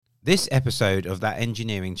This episode of That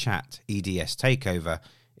Engineering Chat EDS Takeover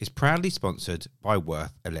is proudly sponsored by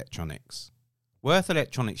Worth Electronics. Worth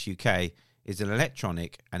Electronics UK is an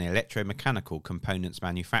electronic and electromechanical components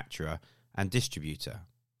manufacturer and distributor.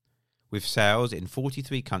 With sales in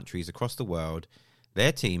 43 countries across the world,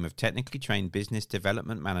 their team of technically trained business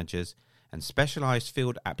development managers and specialised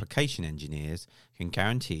field application engineers can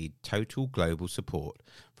guarantee total global support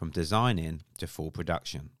from design in to full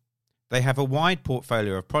production. They have a wide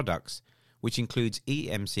portfolio of products, which includes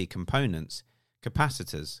EMC components,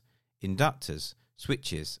 capacitors, inductors,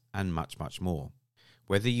 switches, and much, much more.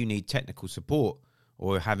 Whether you need technical support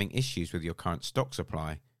or are having issues with your current stock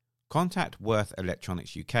supply, contact Worth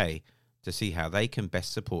Electronics UK to see how they can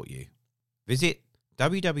best support you. Visit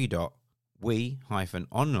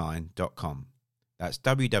www.we-online.com. That's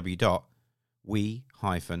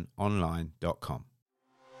www.we-online.com.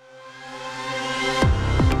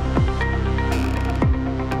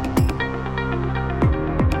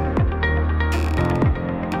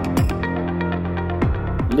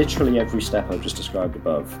 Literally every step I've just described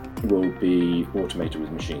above will be automated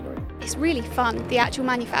with machinery. It's really fun, the actual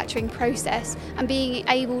manufacturing process, and being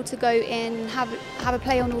able to go in, have a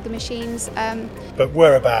play on all the machines. But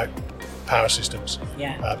we're about power systems.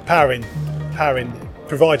 Yeah. Powering,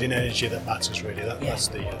 providing energy that matters really. That's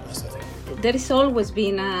the thing. There has always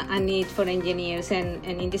been a need for engineers, and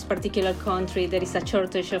in this particular country there is a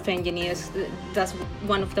shortage of engineers. That's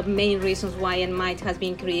one of the main reasons why Enmite has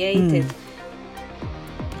been created.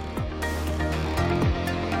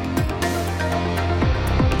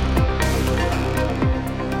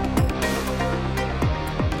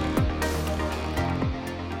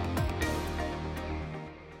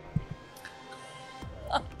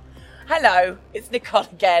 Hello, it's Nicole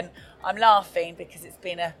again. I'm laughing because it's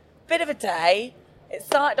been a bit of a day. It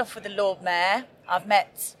started off with the Lord Mayor. I've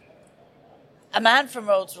met a man from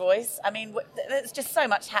Rolls-Royce. I mean, there's just so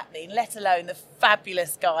much happening, let alone the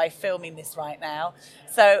fabulous guy filming this right now.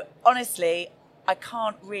 So honestly, I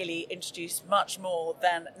can't really introduce much more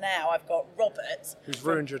than now I've got Robert. Who's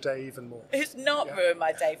ruined your day even more. Who's not ruined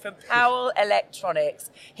my day, from Powell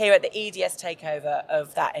Electronics, here at the EDS takeover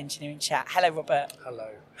of That Engineering Chat. Hello, Robert.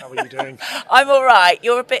 Hello. How are you doing? I'm all right.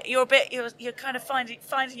 You're kind of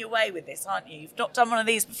finding your way with this, aren't you? You've not done one of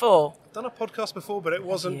these before. I've done a podcast before, but it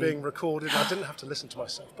wasn't being recorded. I didn't have to listen to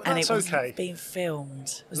myself, but and that's it wasn't okay. being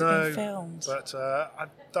filmed. Was no, it being filmed? But I've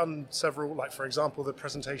done several. Like for example, the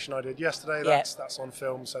presentation I did yesterday. That's on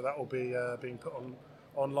film, so that will be being put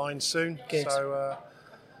online soon. Good. So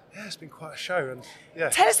yeah, it's been quite a show. And yeah,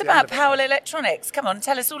 tell us about Powell Electronics. Come on,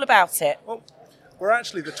 tell us all about it. Well, we're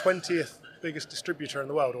actually the 20th biggest distributor in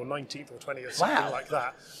the world, or 19th or 20th, something like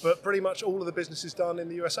that. But pretty much all of the business is done in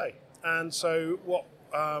the USA. And so what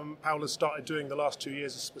Powell has started doing the last 2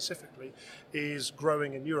 years specifically is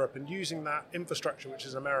growing in Europe and using that infrastructure, which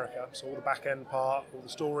is America, so all the back-end part, all the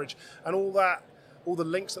storage, and all the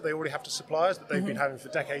links that they already have to suppliers that they've been having for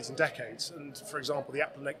decades and decades. And for example, the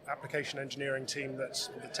application engineering team the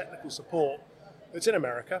technical support, it's in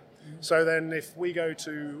America. So then if we go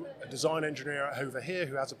to a design engineer over here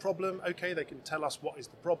who has a problem, okay, they can tell us what is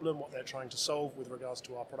the problem, what they're trying to solve with regards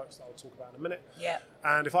to our products that I'll talk about in a minute. Yeah.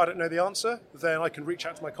 And if I don't know the answer, then I can reach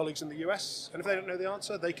out to my colleagues in the US. And if they don't know the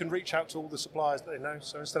answer, they can reach out to all the suppliers that they know.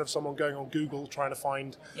 So instead of someone going on Google trying to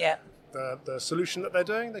find the solution that they're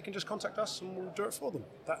doing, they can just contact us and we'll do it for them.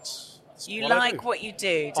 That's you what like what you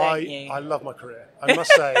do, don't you? I love my career. I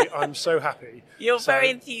must say, I'm so happy. You're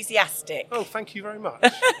very enthusiastic. Oh, thank you very much.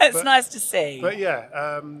 It's nice to see. But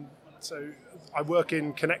yeah, so I work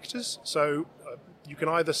in connectors. So you can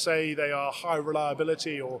either say they are high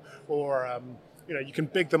reliability or you can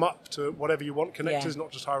big them up to whatever you want. Connectors,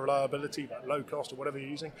 not just high reliability, but low cost or whatever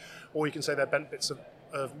you're using. Or you can say they're bent bits of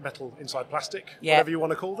metal inside plastic, whatever you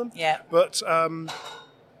want to call them. Yeah. But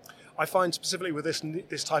I find specifically with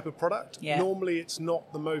this type of product, normally it's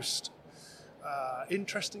not the most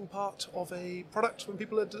interesting part of a product when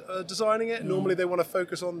people are designing it. Normally they want to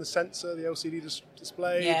focus on the sensor, the LCD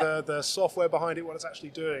display, the software behind it, what it's actually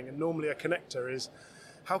doing. And normally a connector is,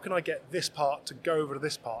 how can I get this part to go over to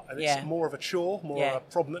this part? And it's more of a chore, more of a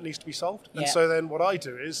problem that needs to be solved. And so then what I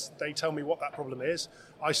do is they tell me what that problem is,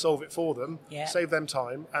 I solve it for them, save them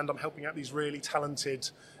time, and I'm helping out these really talented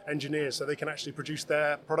engineers so they can actually produce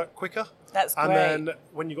their product quicker. That's great. And then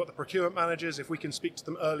when you've got the procurement managers, if we can speak to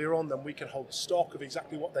them earlier on, then we can hold stock of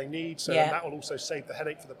exactly what they need. So then that will also save the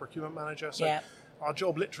headache for the procurement manager. So our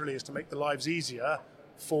job literally is to make the lives easier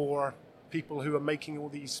for people who are making all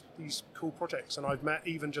these cool projects. And I've met,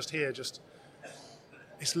 even just here,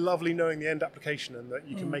 it's lovely knowing the end application and that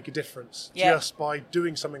you can make a difference Yeah. just by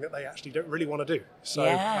doing something that they actually don't really want to do. So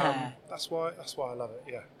that's why I love it.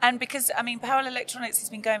 Yeah. And because, I mean, Powell Electronics has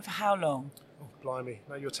been going for how long? Oh, blimey!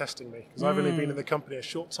 Now you're testing me because I've only been in the company a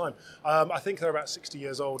short time. I think they're about 60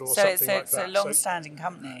 years old or So something it's like that. a long-standing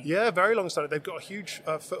company. Yeah, very long-standing. They've got a huge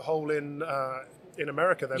foothold in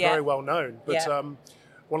America. They're Yeah. very well known. But Yeah.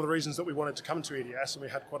 one of the reasons that we wanted to come to EDS and we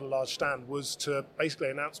had quite a large stand was to basically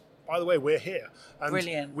announce, by the way, we're here. And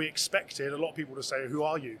Brilliant. we expected a lot of people to say, who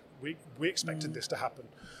are you? We expected this to happen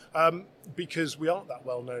because we aren't that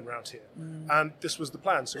well known around here. And this was the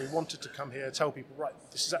plan. So we wanted to come here, tell people, right,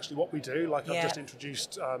 this is actually what we do. Like I've just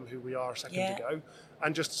introduced who we are a second ago.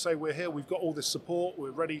 And just to say we're here, we've got all this support,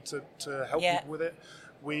 we're ready to help people with it.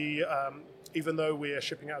 We, even though we are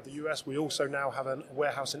shipping out of the US, we also now have a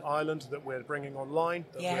warehouse in Ireland that we're bringing online,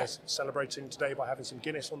 that we're celebrating today by having some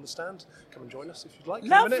Guinness on the stand. Come and join us if you'd like.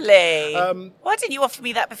 Lovely. Why didn't you offer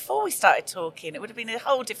me that before we started talking? It would have been a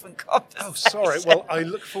whole different conversation. Oh, sorry. Well, I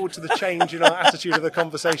look forward to the change in our attitude of the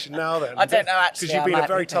conversation now then. I don't know, actually. Because you've been a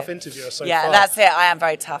very tough interviewer so far. Yeah, that's it. I am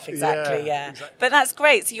very tough, exactly, Yeah, exactly. But that's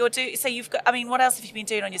great. So so you've got, I mean, what else have you been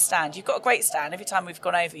doing on your stand? You've got a great stand. Every time we've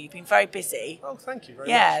gone over, you've been very busy. Oh, thank you very much.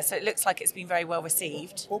 Yeah, so it looks like it's been very well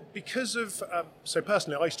received. Well, because of, so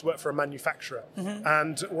personally, I used to work for a manufacturer,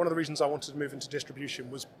 and one of the reasons I wanted to move into distribution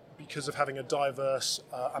was because of having a diverse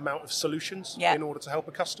amount of solutions in order to help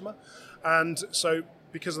a customer. And so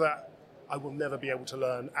because of that, I will never be able to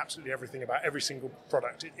learn absolutely everything about every single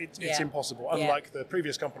product. It's impossible. Unlike the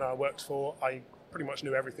previous company I worked for, I pretty much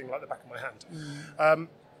knew everything like the back of my hand.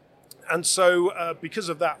 And so because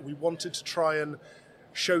of that, we wanted to try and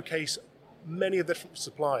showcase many of the different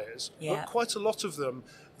suppliers, but quite a lot of them,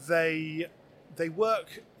 they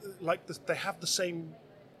work like they have the same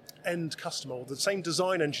end customer, or the same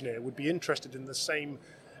design engineer would be interested in the same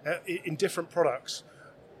in different products,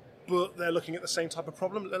 but they're looking at the same type of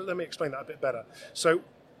problem. Let me explain that a bit better. So,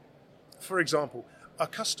 for example, a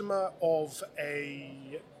customer of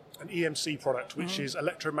an EMC product, which is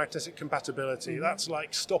electromagnetic compatibility, that's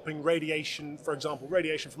like stopping radiation, for example,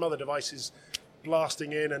 radiation from other devices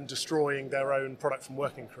blasting in and destroying their own product from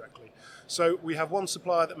working correctly. So we have one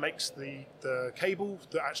supplier that makes the cable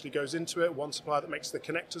that actually goes into it, one supplier that makes the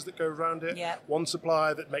connectors that go around it, one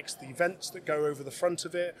supplier that makes the vents that go over the front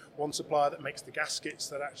of it, one supplier that makes the gaskets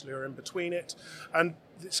that actually are in between it. And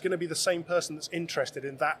it's going to be the same person that's interested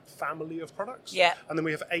in that family of products. Yeah. And then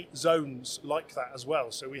we have 8 zones like that as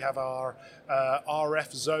well. So we have our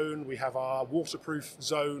RF zone, we have our waterproof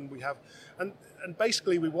zone, we have... And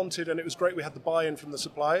basically we wanted, and it was great, we had the buy-in from the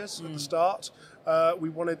suppliers at the start. We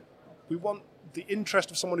want the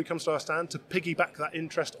interest of someone who comes to our stand to piggyback that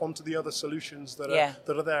interest onto the other solutions that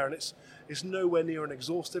are there. And it's nowhere near an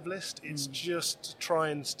exhaustive list. It's just to try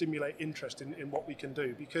and stimulate interest in what we can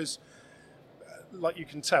do, because like you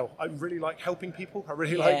can tell, I really like helping people. I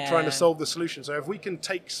really like trying to solve the solution. So if we can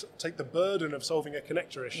take the burden of solving a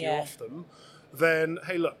connector issue off them, then,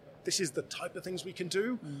 hey, look, this is the type of things we can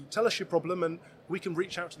do. Tell us your problem and we can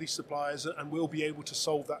reach out to these suppliers and we'll be able to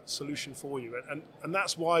solve that solution for you. And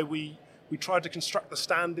that's why we tried to construct the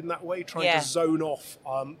stand in that way, trying to zone off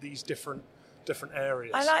these different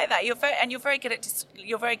areas. I like that. You're very good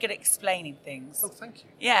at explaining things. Oh, thank you.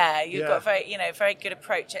 Yeah, you've got a very good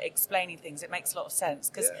approach at explaining things. It makes a lot of sense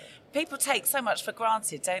because people take so much for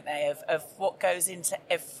granted, don't they, of what goes into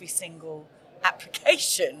every single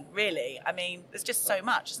application, really. I mean, there's just so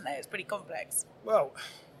much, isn't there? It's pretty complex. Well,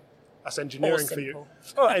 that's engineering for you.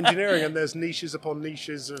 Oh, engineering, and there's niches upon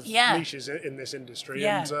niches of niches in this industry.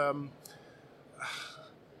 And,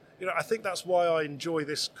 I think that's why I enjoy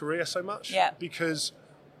this career so much. Yeah. Because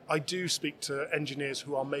I do speak to engineers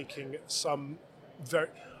who are making some very...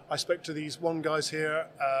 I spoke to these one guys here.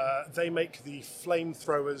 They make the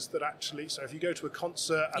flamethrowers that actually... So if you go to a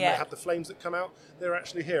concert and they have the flames that come out, they're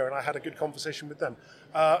actually here. And I had a good conversation with them.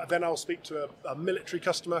 Then I'll speak to a military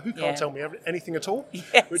customer who can't tell me anything at all,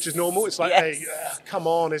 which is normal. It's like, hey, come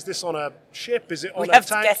on, is this on a ship? Is it on a tank?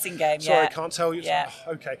 We have a guessing game, Sorry, I can't tell you. Like,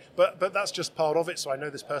 okay. But that's just part of it. So I know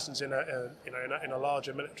this person's in a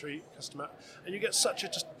larger military customer. And you get such a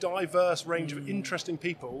just diverse range of interesting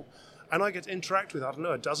people. And I get to interact with, I don't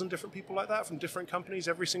know, a dozen different people like that from different companies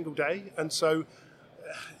every single day. And so,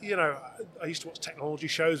 I used to watch technology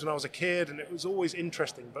shows when I was a kid, and it was always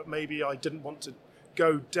interesting, but maybe I didn't want to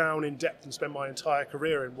go down in depth and spend my entire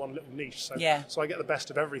career in one little niche. So I get the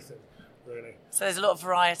best of everything, really. So there's a lot of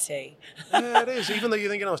variety. Yeah, it is. Even though you're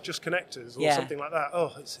thinking, it's just connectors or something like that.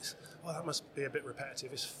 That must be a bit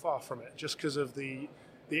repetitive. It's far from it, just because of the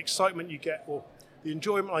excitement you get, or the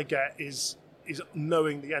enjoyment I get is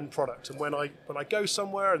knowing the end product. And when I go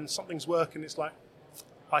somewhere and something's working, it's like,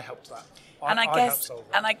 I helped that. And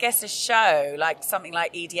I guess a show like something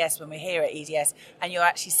like EDS, when we're here at EDS and you're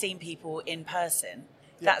actually seeing people in person,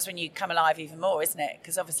 that's when you come alive even more, isn't it?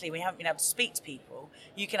 Because obviously we haven't been able to speak to people.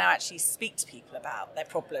 You can now actually speak to people about their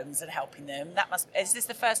problems and helping them. Is this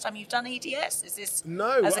the first time you've done EDS? Is this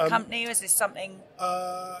as a company, or is this something?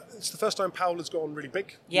 It's the first time Powell has gone really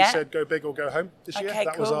big. Yeah. We said go big or go home this year.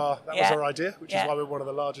 That was our idea, which is why we're one of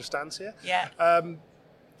the largest stands here. Yeah.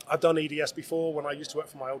 I've done EDS before. When I used to work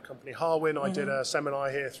for my old company Harwin, I did a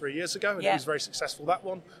seminar here 3 years ago, and it was very successful, that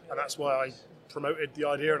one. And that's why I promoted the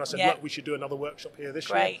idea, and I said, look, we should do another workshop here this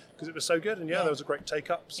year, because it was so good. And there was a great take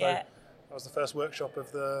up. So that was the first workshop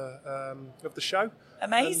of the show.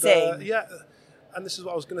 Amazing. And, and this is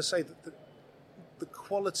what I was going to say, that the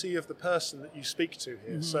quality of the person that you speak to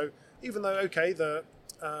here. So even though,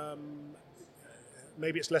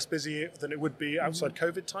 maybe it's less busy than it would be outside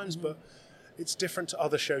COVID times, but it's different to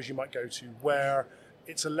other shows you might go to where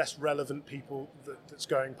it's a less relevant people that's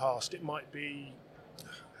going past. It might be,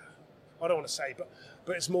 I don't want to say, but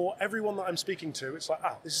it's more everyone that I'm speaking to, it's like,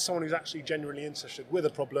 this is someone who's actually genuinely interested with a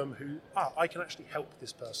problem, who, I can actually help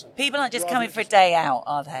this person. People aren't just coming for a day out,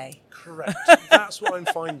 are they? Correct. That's what I'm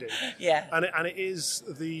finding. Yeah. And it is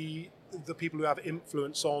the people who have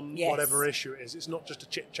influence on whatever issue it is. It's not just a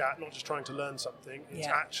chit chat, not just trying to learn something. It's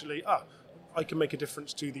actually, I can make a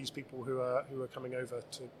difference to these people who are coming over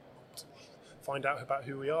to find out about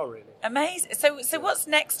who we are, really. Amazing. So what's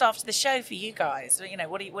next after the show for you guys? You know,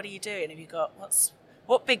 what are you doing? Have you got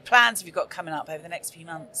what big plans have you got coming up over the next few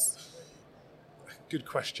months? Good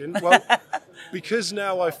question. Well, because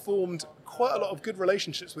now I've formed quite a lot of good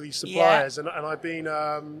relationships with these suppliers, and I've been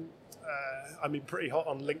pretty hot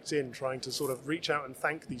on LinkedIn trying to sort of reach out and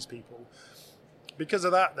thank these people. Because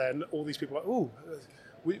of that, then all these people are like,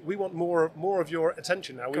 we want more of your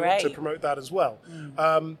attention now. We want to promote that as well.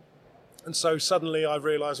 And so suddenly I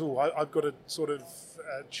realised, I've got to sort of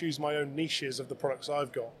choose my own niches of the products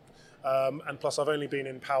I've got. And plus I've only been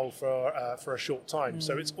in Powell for a short time.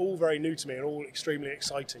 So it's all very new to me and all extremely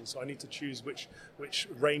exciting. So I need to choose which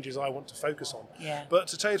ranges I want to focus on. Yeah. But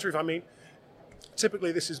to tell you the truth, I mean,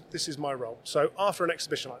 typically this is my role. So after an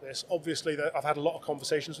exhibition like this, obviously I've had a lot of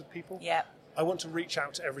conversations with people. Yeah. I want to reach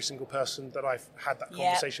out to every single person that I've had that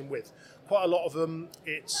conversation with. Quite a lot of them,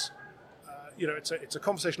 it's a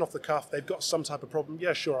conversation off the cuff. They've got some type of problem.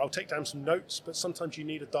 Yeah, sure, I'll take down some notes, but sometimes you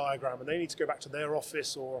need a diagram and they need to go back to their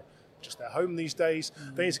office or just their home these days.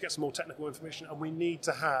 They need to get some more technical information, and we need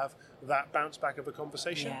to have that bounce back of a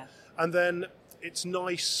conversation. Yeah. And then it's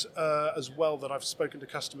nice as well that I've spoken to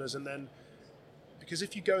customers, and then because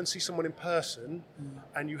if you go and see someone in person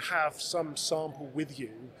and you have some sample with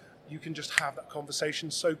you, you can just have that conversation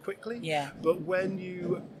so quickly. Yeah. But when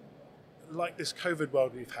you, like this COVID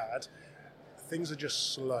world we've had, things are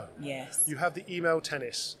just slow. Yes. You have the email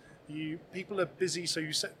tennis. People are busy, so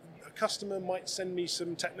a customer might send me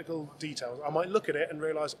some technical details. I might look at it and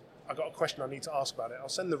realise I've got a question I need to ask about it. I'll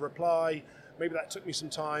send the reply. Maybe that took me some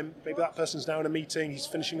time. Maybe that person's now in a meeting. He's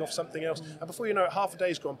finishing off something else. And before you know it, half a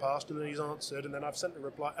day's gone past, and then he's answered, and then I've sent the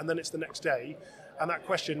reply, and then it's the next day, and that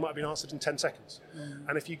question might have been answered in 10 seconds.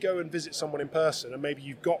 And if you go and visit someone in person, and maybe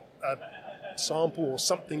you've got a sample or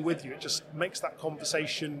something with you, it just makes that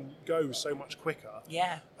conversation go so much quicker.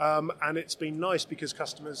 Yeah. And it's been nice because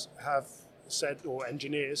customers have said, or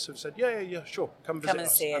engineers have said, yeah, sure, come visit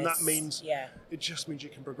us. And that means, it just means you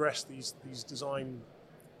can progress these design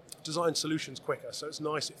solutions quicker. So it's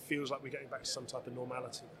nice. It feels like we're getting back to some type of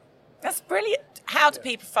normality. That's brilliant. How do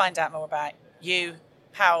people find out more about you,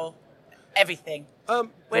 Powell, everything?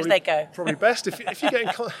 Where do they go? Probably best if you get in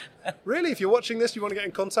really, if you're watching this, you want to get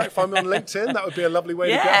in contact, find me on LinkedIn. That would be a lovely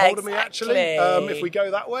way to get hold of me, actually. If we go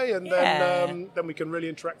that way, and then we can really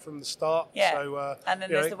interact from the start. Yeah. So, and then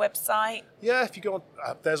there's the website. Yeah, if you go on,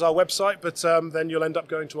 there's our website, but then you'll end up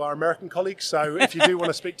going to our American colleagues. So if you do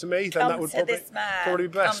want to speak to me, then that would probably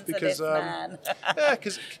be best, because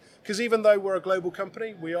because even though we're a global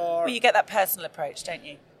company, we are. Well, you get that personal approach, don't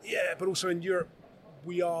you? Yeah, but also in Europe,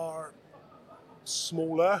 we are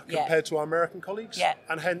smaller compared to our American colleagues,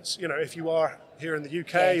 and hence, if you are here in the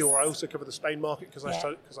UK, or I also cover the Spain market because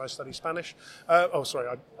I study Spanish. I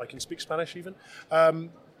can speak Spanish even.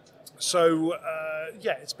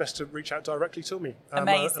 It's best to reach out directly to me.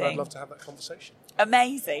 Amazing. And I'd love to have that conversation.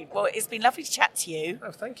 Amazing. Well, it's been lovely to chat to you.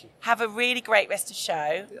 Oh, thank you. Have a really great rest of the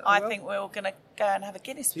show. I think we're all going to go and have a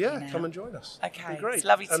Guinness with you now. Come and join us. Okay. It'd be great. It's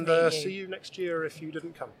lovely to meet you. And see you next year if you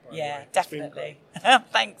didn't come. Yeah, definitely.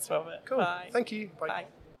 Thanks, Robert. Cool. Bye. Thank you. Bye. Bye.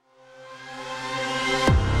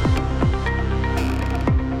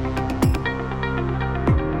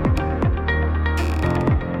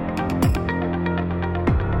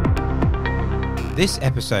 This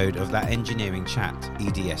episode of That Engineering Chat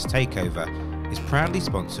EDS Takeover is proudly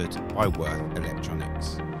sponsored by Worth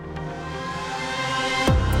Electronics.